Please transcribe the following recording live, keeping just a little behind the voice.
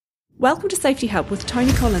Welcome to Safety Hub with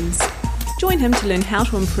Tony Collins. Join him to learn how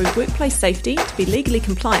to improve workplace safety to be legally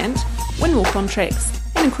compliant, win more contracts,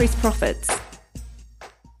 and increase profits.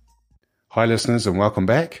 Hi listeners, and welcome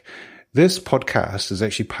back. This podcast is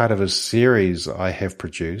actually part of a series I have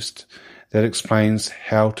produced that explains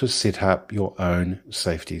how to set up your own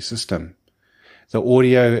safety system. The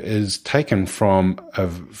audio is taken from a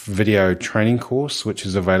video training course which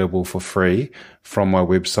is available for free from my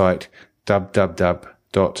website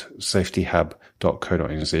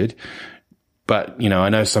www.safetyhub.co.nz. But, I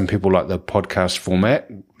know some people like the podcast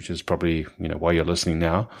format, which is probably, why you're listening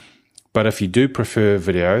now. But if you do prefer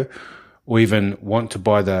video or even want to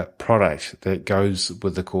buy the product that goes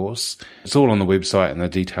with the course, it's all on the website and the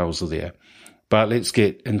details are there. But let's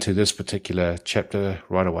get into this particular chapter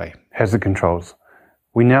right away. Hazard controls.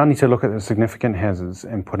 We now need to look at the significant hazards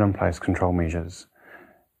and put in place control measures.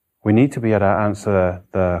 We need to be able to answer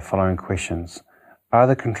the following questions. Are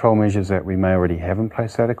the control measures that we may already have in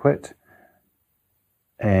place adequate?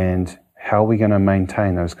 And how are we going to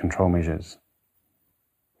maintain those control measures?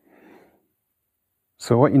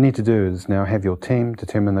 So what you need to do is now have your team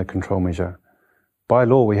determine the control measure. By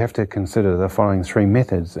law, we have to consider the following three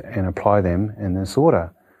methods and apply them in this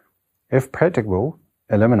order. If practicable,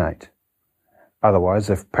 eliminate. Otherwise,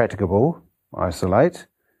 if practicable, isolate,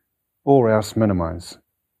 or else minimise.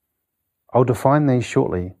 I'll define these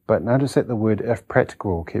shortly, but notice that the word if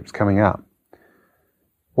practicable keeps coming up.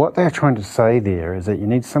 What they're trying to say there is that you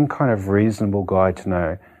need some kind of reasonable guide to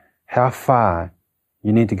know how far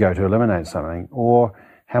you need to go to eliminate something, or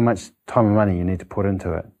how much time and money you need to put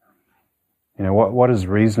into it. What is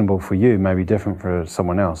reasonable for you may be different for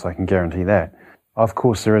someone else, I can guarantee that. Of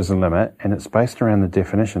course, there is a limit, and it's based around the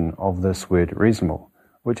definition of this word reasonable,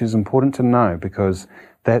 which is important to know because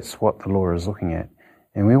that's what the law is looking at.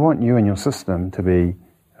 And we want you and your system to be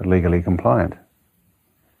legally compliant.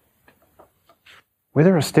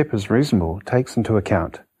 Whether a step is reasonable takes into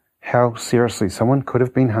account how seriously someone could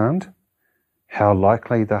have been harmed, how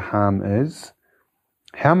likely the harm is,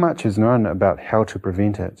 how much is known about how to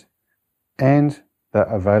prevent it, and the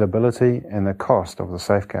availability and the cost of the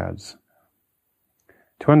safeguards.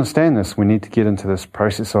 To understand this, we need to get into this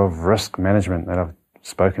process of risk management that I've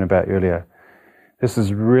spoken about earlier. This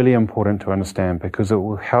is really important to understand because it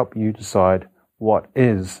will help you decide what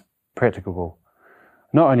is practicable.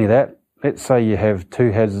 Not only that, let's say you have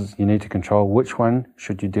two hazards you need to control. Which one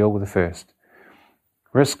should you deal with first?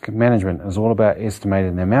 Risk management is all about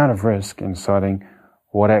estimating the amount of risk and deciding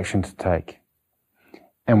what action to take.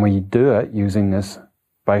 And we do it using this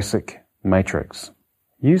basic matrix.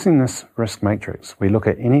 Using this risk matrix, we look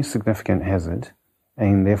at any significant hazard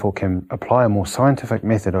and therefore can apply a more scientific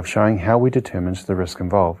method of showing how we determine the risk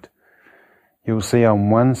involved. You'll see on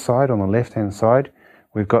one side, on the left-hand side,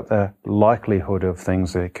 we've got the likelihood of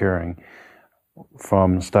things occurring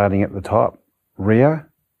from starting at the top, rare,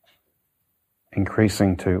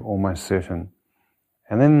 increasing to almost certain.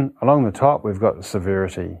 And then along the top, we've got the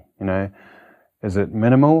severity. Is it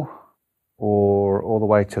minimal or all the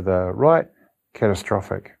way to the right,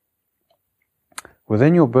 catastrophic?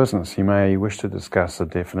 Within your business, you may wish to discuss the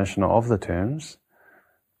definition of the terms,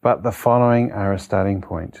 but the following are a starting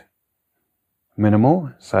point.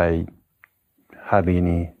 Minimal, say hardly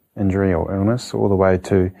any injury or illness, all the way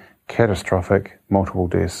to catastrophic, multiple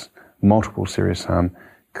deaths, multiple serious harm,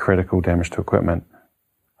 critical damage to equipment.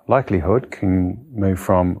 Likelihood can move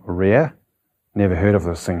from rare, never heard of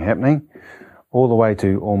this thing happening, all the way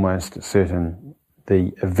to almost certain.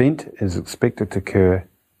 The event is expected to occur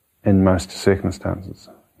in most circumstances,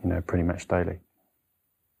 pretty much daily.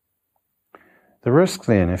 The risk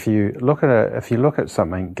then, if you look at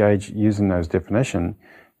something, gauge using those definitions,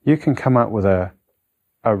 you can come up with a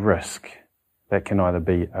risk that can either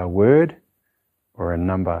be a word or a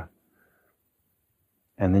number.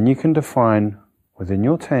 And then you can define within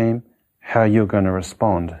your team how you're going to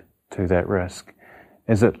respond to that risk.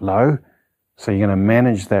 Is it low? So you're going to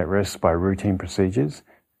manage that risk by routine procedures,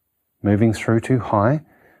 moving through to high,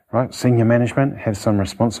 right? Senior management have some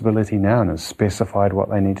responsibility now and has specified what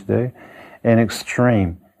they need to do. And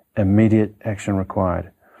extreme, immediate action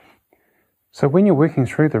required. So when you're working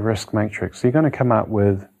through the risk matrix, you're going to come up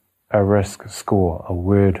with a risk score, a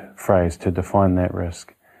word phrase to define that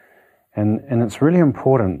risk. And it's really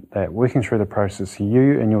important that working through the process,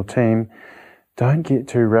 you and your team don't get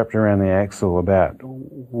too wrapped around the axle about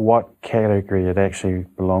what category it actually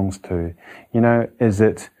belongs to. Is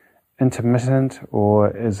it intermittent or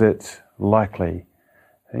is it likely?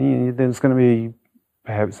 There's going to be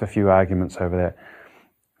perhaps a few arguments over that.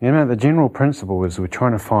 The general principle is we're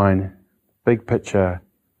trying to find big picture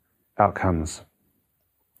outcomes.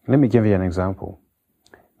 Let me give you an example.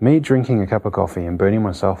 Me drinking a cup of coffee and burning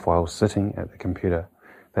myself while sitting at the computer.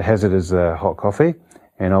 The hazard is hot coffee,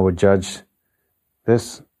 and I would judge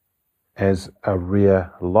this as a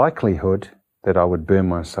rare likelihood that I would burn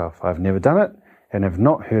myself. I've never done it and have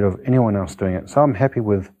not heard of anyone else doing it, so I'm happy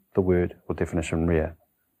with the word or definition rare.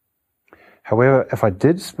 However, if I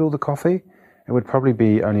did spill the coffee, it would probably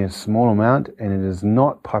be only a small amount, and it is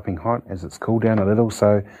not piping hot as it's cooled down a little,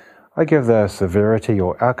 so I give the severity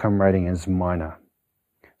or outcome rating as minor.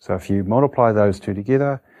 So if you multiply those two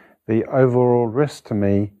together, the overall risk to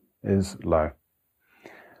me is low.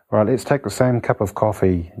 All right, let's take the same cup of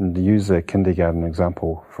coffee and use a kindergarten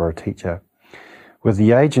example for a teacher. With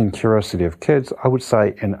the age and curiosity of kids, I would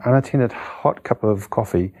say an unattended hot cup of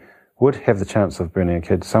coffee would have the chance of burning a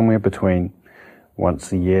kid somewhere between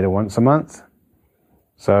once a year to once a month.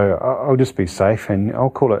 So I'll just be safe and I'll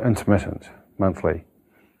call it intermittent, monthly.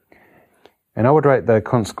 And I would rate the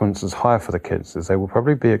consequences higher for the kids, as they will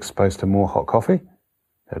probably be exposed to more hot coffee,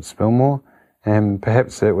 they'd spill more, and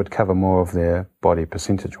perhaps it would cover more of their body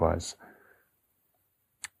percentage-wise.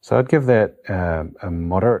 So I'd give that a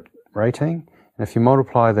moderate rating. And if you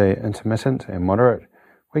multiply the intermittent and moderate,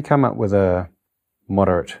 we come up with a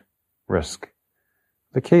moderate risk.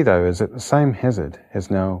 The key, though, is that the same hazard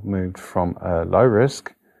has now moved from a low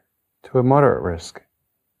risk to a moderate risk.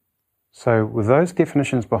 So with those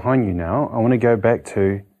definitions behind you now, I want to go back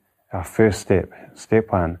to our first step.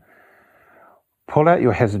 Step 1. Pull out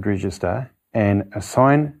your hazard register and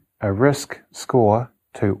assign a risk score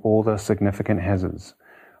to all the significant hazards.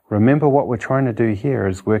 Remember, what we're trying to do here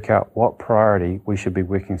is work out what priority we should be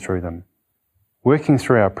working through them. Working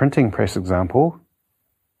through our printing press example,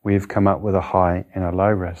 we've come up with a high and a low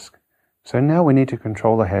risk. So now we need to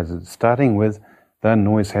control the hazards, starting with the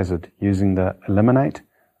noise hazard using the eliminate,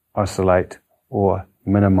 isolate, or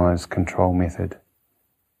minimise control method.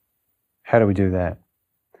 How do we do that?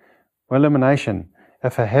 Well, elimination.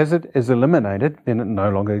 If a hazard is eliminated, then it no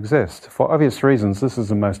longer exists. For obvious reasons, this is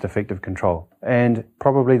the most effective control and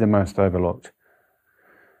probably the most overlooked.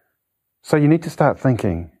 So you need to start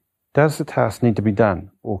thinking, does the task need to be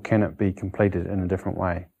done, or can it be completed in a different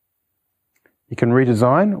way? You can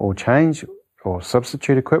redesign or change or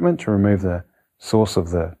substitute equipment to remove the source of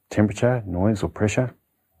the temperature, noise, or pressure.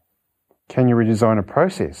 Can you redesign a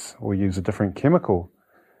process or use a different chemical?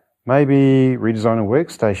 Maybe redesign a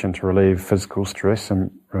workstation to relieve physical stress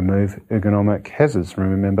and remove ergonomic hazards.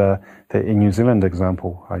 Remember the New Zealand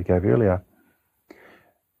example I gave earlier.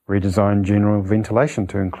 Redesign general ventilation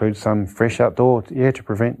to include some fresh outdoor air to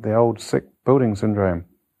prevent the old sick building syndrome.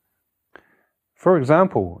 For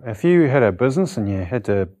example, if you had a business and you had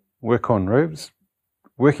to work on roofs,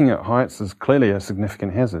 working at heights is clearly a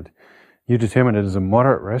significant hazard. You determine it as a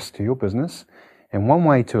moderate risk to your business, and one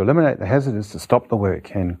way to eliminate the hazard is to stop the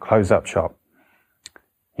work and close up shop.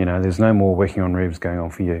 There's no more working on roofs going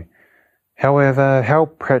on for you. However, how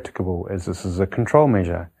practicable is this as a control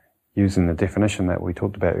measure, using the definition that we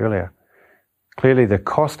talked about earlier? Clearly, the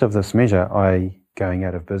cost of this measure, i.e. going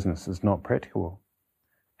out of business, is not practicable.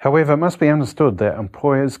 However, it must be understood that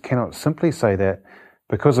employers cannot simply say that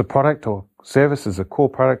because a product or service is a core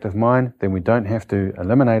product of mine, then we don't have to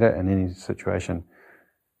eliminate it in any situation.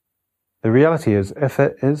 The reality is, if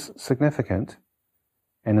it is significant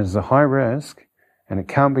and is a high risk and it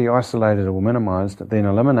can't be isolated or minimised, then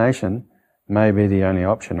elimination may be the only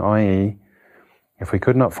option, i.e. if we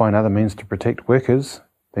could not find other means to protect workers,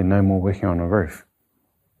 then no more working on a roof.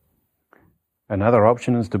 Another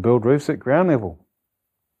option is to build roofs at ground level,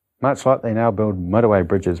 much like they now build motorway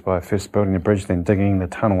bridges by first building the bridge, then digging the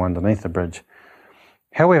tunnel underneath the bridge.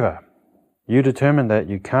 However, you determine that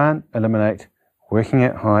you can't eliminate working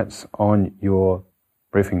at heights on your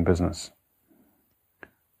roofing business.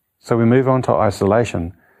 So we move on to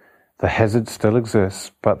isolation. The hazard still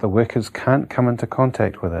exists, but the workers can't come into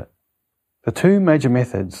contact with it. The two major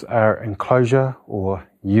methods are enclosure or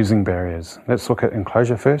using barriers. Let's look at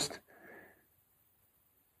enclosure first.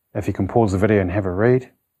 If you can pause the video and have a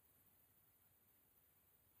read.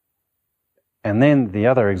 And then the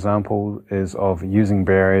other example is of using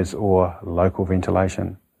barriers or local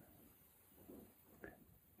ventilation.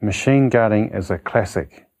 Machine guarding is a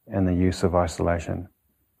classic in the use of isolation.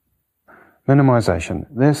 Minimisation.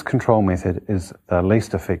 This control method is the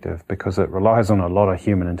least effective because it relies on a lot of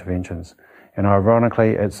human interventions. And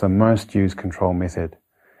ironically, it's the most used control method.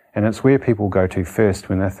 And it's where people go to first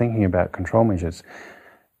when they're thinking about control measures,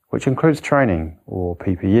 which includes training or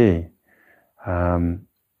PPE,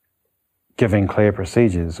 giving clear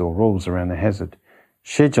procedures or rules around the hazard,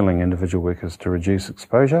 scheduling individual workers to reduce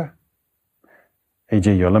exposure,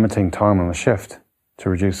 e.g. you're limiting time on the shift to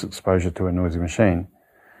reduce exposure to a noisy machine,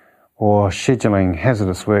 or scheduling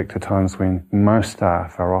hazardous work to times when most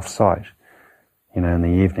staff are off-site, in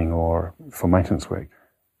the evening or for maintenance work.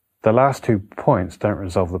 The last 2 points don't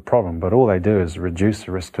resolve the problem, but all they do is reduce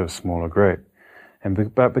the risk to a smaller group.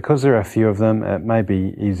 But because there are a few of them, it may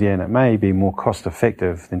be easier and it may be more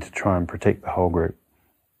cost-effective than to try and protect the whole group.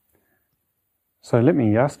 So let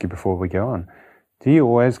me ask you before we go on, do you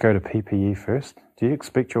always go to PPE first? Do you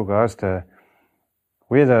expect your guys to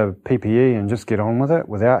wear the PPE and just get on with it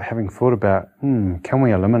without having thought about, can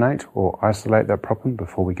we eliminate or isolate that problem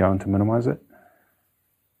before we go on to minimise it?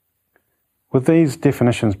 With these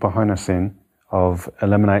definitions behind us then, of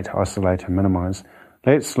eliminate, isolate and minimise,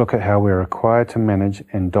 let's look at how we're required to manage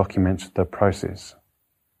and document the process.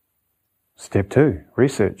 Step 2,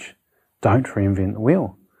 research. Don't reinvent the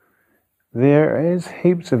wheel. There is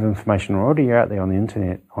heaps of information already out there on the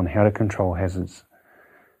internet on how to control hazards.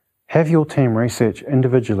 Have your team research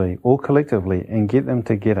individually or collectively and get them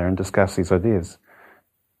together and discuss these ideas.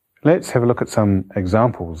 Let's have a look at some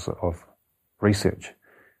examples of research.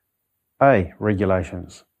 A.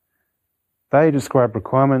 Regulations. They describe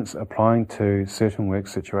requirements applying to certain work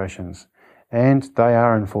situations, and they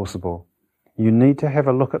are enforceable. You need to have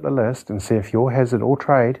a look at the list and see if your hazard or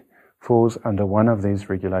trade falls under one of these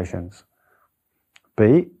regulations.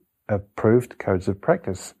 B. Approved codes of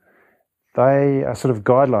practice. They are sort of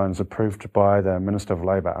guidelines approved by the Minister of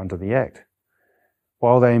Labour under the Act.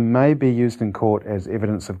 While they may be used in court as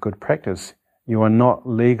evidence of good practice, you are not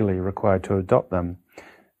legally required to adopt them.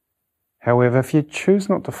 However, if you choose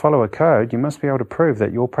not to follow a code, you must be able to prove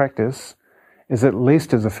that your practice is at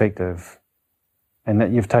least as effective and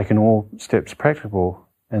that you've taken all steps practicable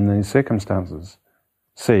in these circumstances.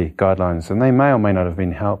 C. Guidelines. And they may or may not have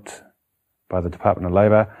been helped by the Department of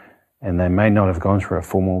Labour, and they may not have gone through a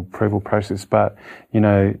formal approval process, but,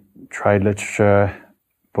 trade literature,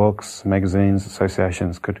 books, magazines,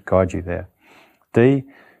 associations could guide you there. D.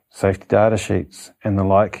 Safety data sheets and the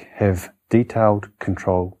like have detailed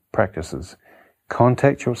control practices.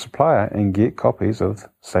 Contact your supplier and get copies of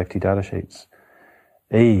safety data sheets.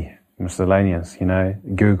 E. Miscellaneous,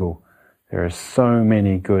 Google. There are so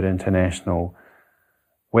many good international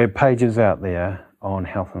web pages out there on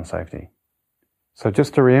health and safety. So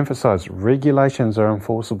just to re-emphasize, regulations are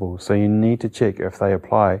enforceable, so you need to check if they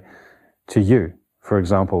apply to you. For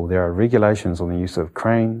example, there are regulations on the use of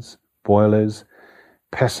cranes, boilers,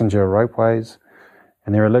 passenger ropeways,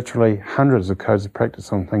 and there are literally hundreds of codes of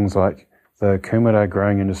practice on things like the kumara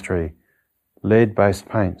growing industry, lead-based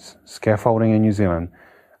paints, scaffolding in New Zealand,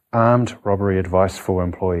 armed robbery advice for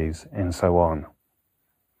employees, and so on.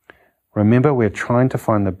 Remember, we're trying to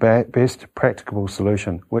find the best practicable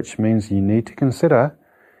solution, which means you need to consider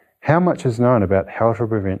how much is known about how to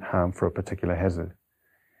prevent harm for a particular hazard.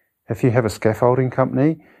 If you have a scaffolding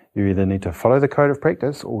company, you either need to follow the code of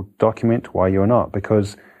practice or document why you're not,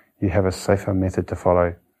 because you have a safer method to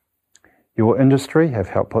follow. Your industry have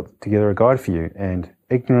helped put together a guide for you, and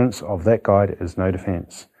ignorance of that guide is no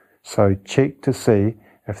defence. So check to see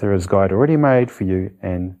if there is a guide already made for you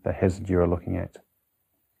and the hazard you are looking at.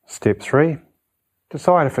 Step 3,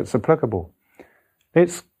 decide if it's applicable.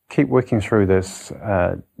 Let's keep working through this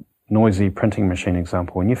noisy printing machine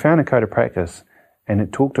example. And you found a code of practice and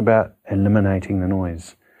it talked about eliminating the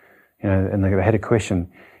noise. And they had a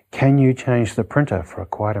question, can you change the printer for a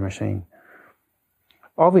quieter machine?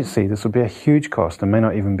 Obviously, this would be a huge cost and may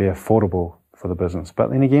not even be affordable for the business. But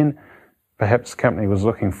then again, perhaps the company was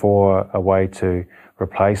looking for a way to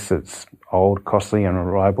replace its old, costly, and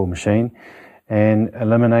unreliable machine, and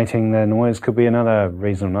eliminating the noise could be another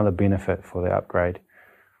reason, another benefit for the upgrade.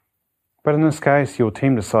 But in this case, your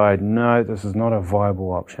team decide, no, this is not a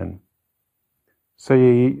viable option. So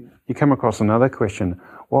you come across another question.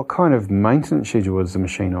 What kind of maintenance schedule is the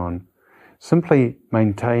machine on? Simply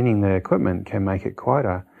maintaining the equipment can make it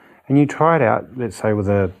quieter. And you try it out, let's say with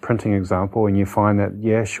a printing example, and you find that,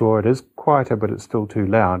 yeah, sure, it is quieter, but it's still too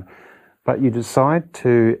loud. But you decide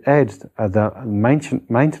to add the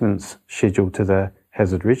maintenance schedule to the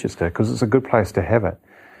hazard register because it's a good place to have it.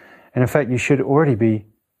 And in fact, you should already be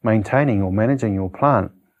maintaining or managing your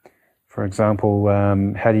plant. For example,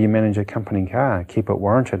 how do you manage a company car? Keep it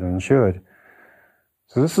warranted and insured.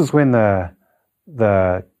 So this is when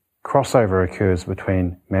the crossover occurs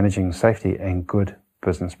between managing safety and good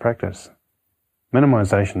business practice.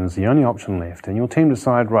 Minimisation is the only option left, and your team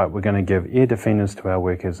decide, right, we're going to give ear defenders to our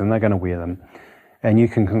workers and they're going to wear them. And you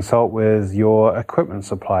can consult with your equipment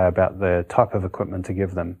supplier about the type of equipment to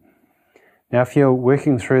give them. Now, if you're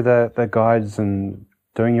working through the guides and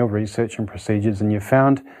doing your research and procedures and you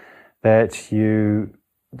found that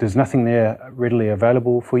there's nothing there readily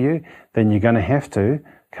available for you, then you're going to have to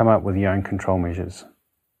come up with your own control measures.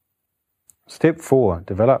 Step 4,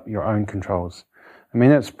 develop your own controls. I mean,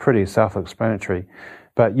 that's pretty self-explanatory,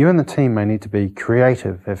 but you and the team may need to be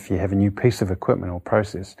creative if you have a new piece of equipment or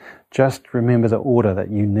process. Just remember the order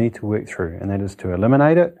that you need to work through, and that is to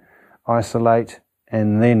eliminate it, isolate,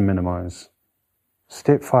 and then minimize.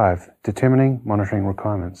 Step 5, determining monitoring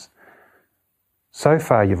requirements. So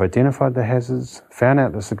far, you've identified the hazards, found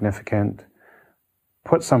out the significant,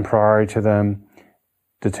 put some priority to them,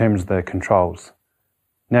 determines the controls.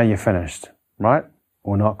 Now you're finished, right?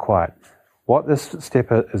 Or not quite. What this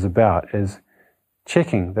step is about is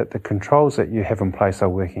checking that the controls that you have in place are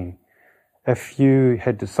working. If you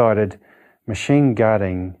had decided machine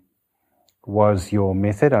guarding was your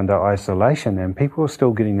method under isolation and people are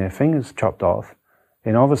still getting their fingers chopped off,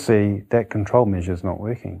 then obviously that control measure is not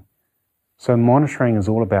working. So monitoring is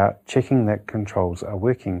all about checking that controls are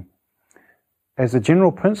working. As a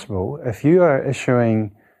general principle, if you are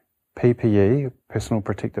issuing PPE, personal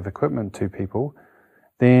protective equipment, to people,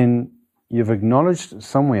 then you've acknowledged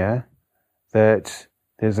somewhere that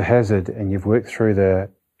there's a hazard and you've worked through the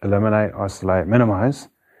eliminate, isolate, minimize,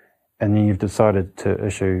 and then you've decided to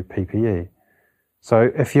issue PPE. So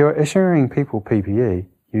if you're issuing people PPE,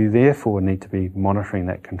 you therefore need to be monitoring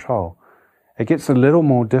that control. It gets a little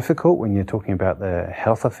more difficult when you're talking about the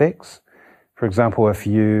health effects. For example, if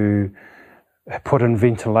you put in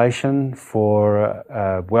ventilation for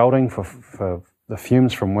welding, for the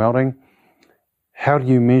fumes from welding, how do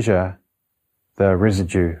you measure the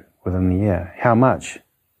residue within the air? How much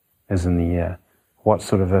is in the air? What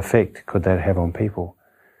sort of effect could that have on people?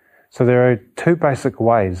 So there are two basic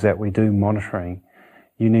ways that we do monitoring.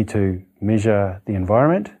 You need to measure the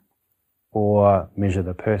environment or measure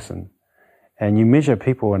the person. And you measure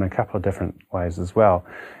people in a couple of different ways as well.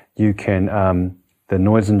 You can, the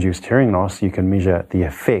noise-induced hearing loss, you can measure the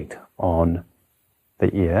effect on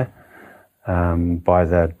the ear by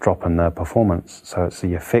the drop in the performance. So it's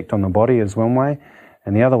the effect on the body is one way.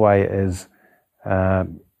 And the other way is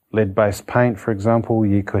lead-based paint, for example.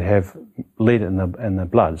 You could have lead in the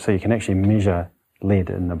blood. So you can actually measure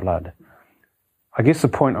lead in the blood. I guess the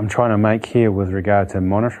point I'm trying to make here with regard to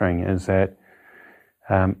monitoring is that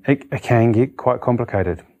it can get quite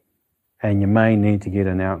complicated and you may need to get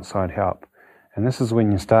an outside help. And this is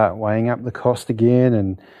when you start weighing up the cost again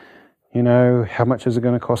and, you know, how much is it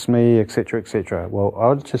going to cost me, etc., etc. Well,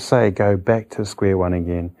 I'll just say go back to square one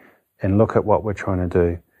again and look at what we're trying to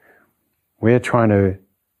do. We're trying to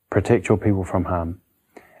protect your people from harm,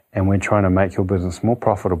 and we're trying to make your business more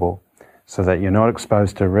profitable so that you're not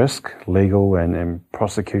exposed to risk, legal and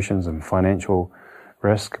prosecutions and financial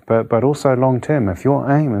risk, but also long-term. If your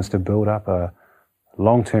aim is to build up a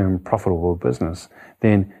long-term profitable business,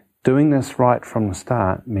 then doing this right from the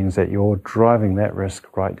start means that you're driving that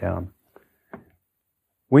risk right down.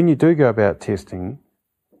 When you do go about testing,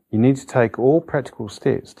 you need to take all practical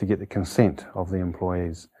steps to get the consent of the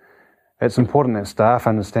employees. It's important that staff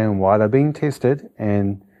understand why they're being tested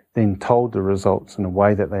and then told the results in a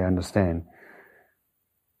way that they understand.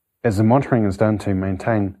 As the monitoring is done to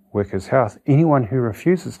maintain workers' health, anyone who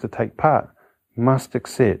refuses to take part must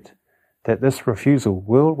accept that this refusal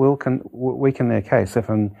will weaken their case if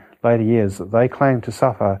in later years they claim to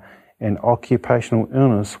suffer an occupational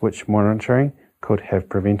illness which monitoring could have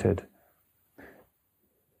prevented.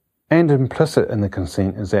 And implicit in the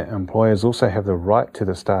consent is that employers also have the right to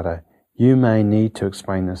this data. You may need to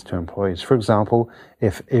explain this to employees. For example,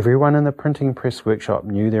 if everyone in the printing press workshop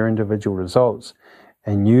knew their individual results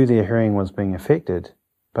and knew their hearing was being affected,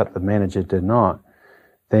 but the manager did not,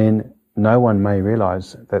 then no one may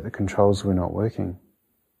realize that the controls were not working.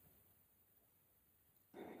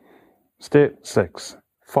 Step 6.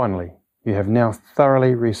 Finally, you have now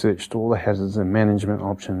thoroughly researched all the hazards and management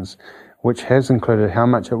options, which has included how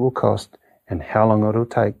much it will cost and how long it will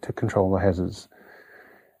take to control the hazards.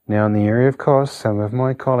 Now, in the area of cost, some of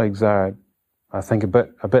my colleagues are, I think, a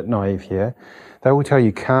bit naive here. They will tell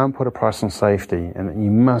you can't put a price on safety and that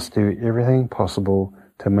you must do everything possible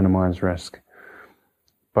to minimize risk.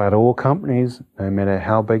 But all companies, no matter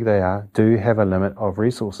how big they are, do have a limit of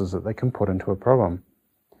resources that they can put into a problem.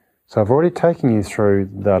 So I've already taken you through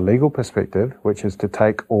the legal perspective, which is to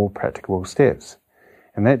take all practicable steps.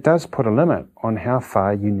 And that does put a limit on how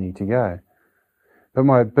far you need to go. But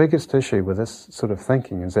my biggest issue with this sort of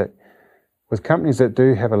thinking is that with companies that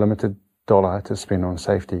do have a limited dollar to spend on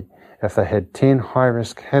safety, if they had 10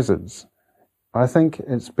 high-risk hazards, I think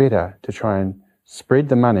it's better to try and spread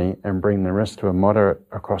the money and bring the risk to a moderate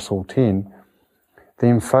across all 10,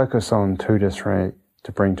 then focus on 2 to 3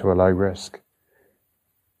 to bring to a low risk.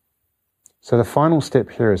 So the final step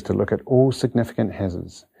here is to look at all significant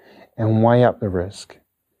hazards and weigh up the risk.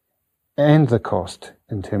 and the cost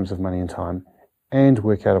in terms of money and time, and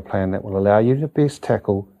work out a plan that will allow you to best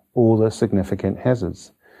tackle all the significant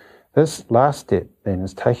hazards. This last step then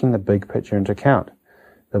is taking the big picture into account,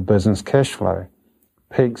 the business cash flow,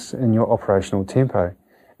 peaks in your operational tempo,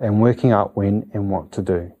 and working out when and what to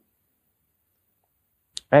do.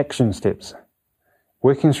 Action steps.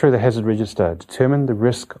 Working through the hazard register, determine the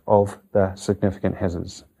risk of the significant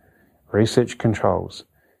hazards. Research controls.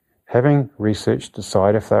 Having research,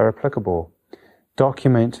 decide if they're applicable.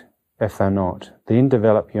 Document if they're not. Then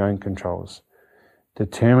develop your own controls.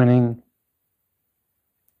 Determine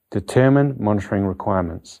monitoring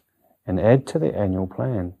requirements and add to the annual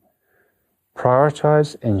plan.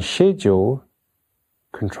 Prioritize and schedule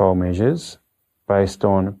control measures based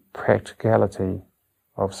on practicality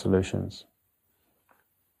of solutions.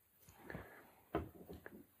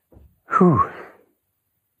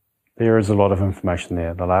 There is a lot of information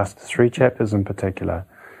there, the last 3 chapters in particular,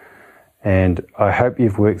 and I hope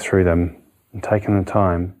you've worked through them and taken the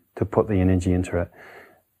time to put the energy into it.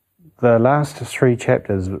 The last 3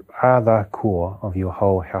 chapters are the core of your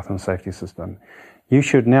whole health and safety system. You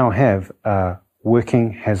should now have a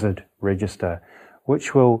working hazard register,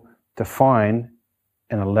 which will define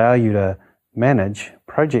and allow you to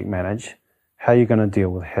project manage, how you're going to deal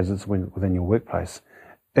with hazards within your workplace.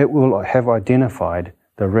 It will have identified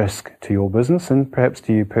the risk to your business and perhaps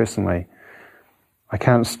to you personally. I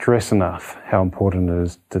can't stress enough how important it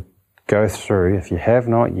is to go through, if you have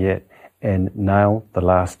not yet, and nail the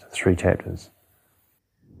last 3 chapters.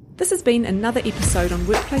 This has been another episode on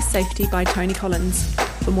Workplace Safety by Tony Collins.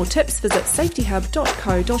 For more tips, visit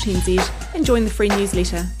safetyhub.co.nz and join the free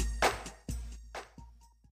newsletter.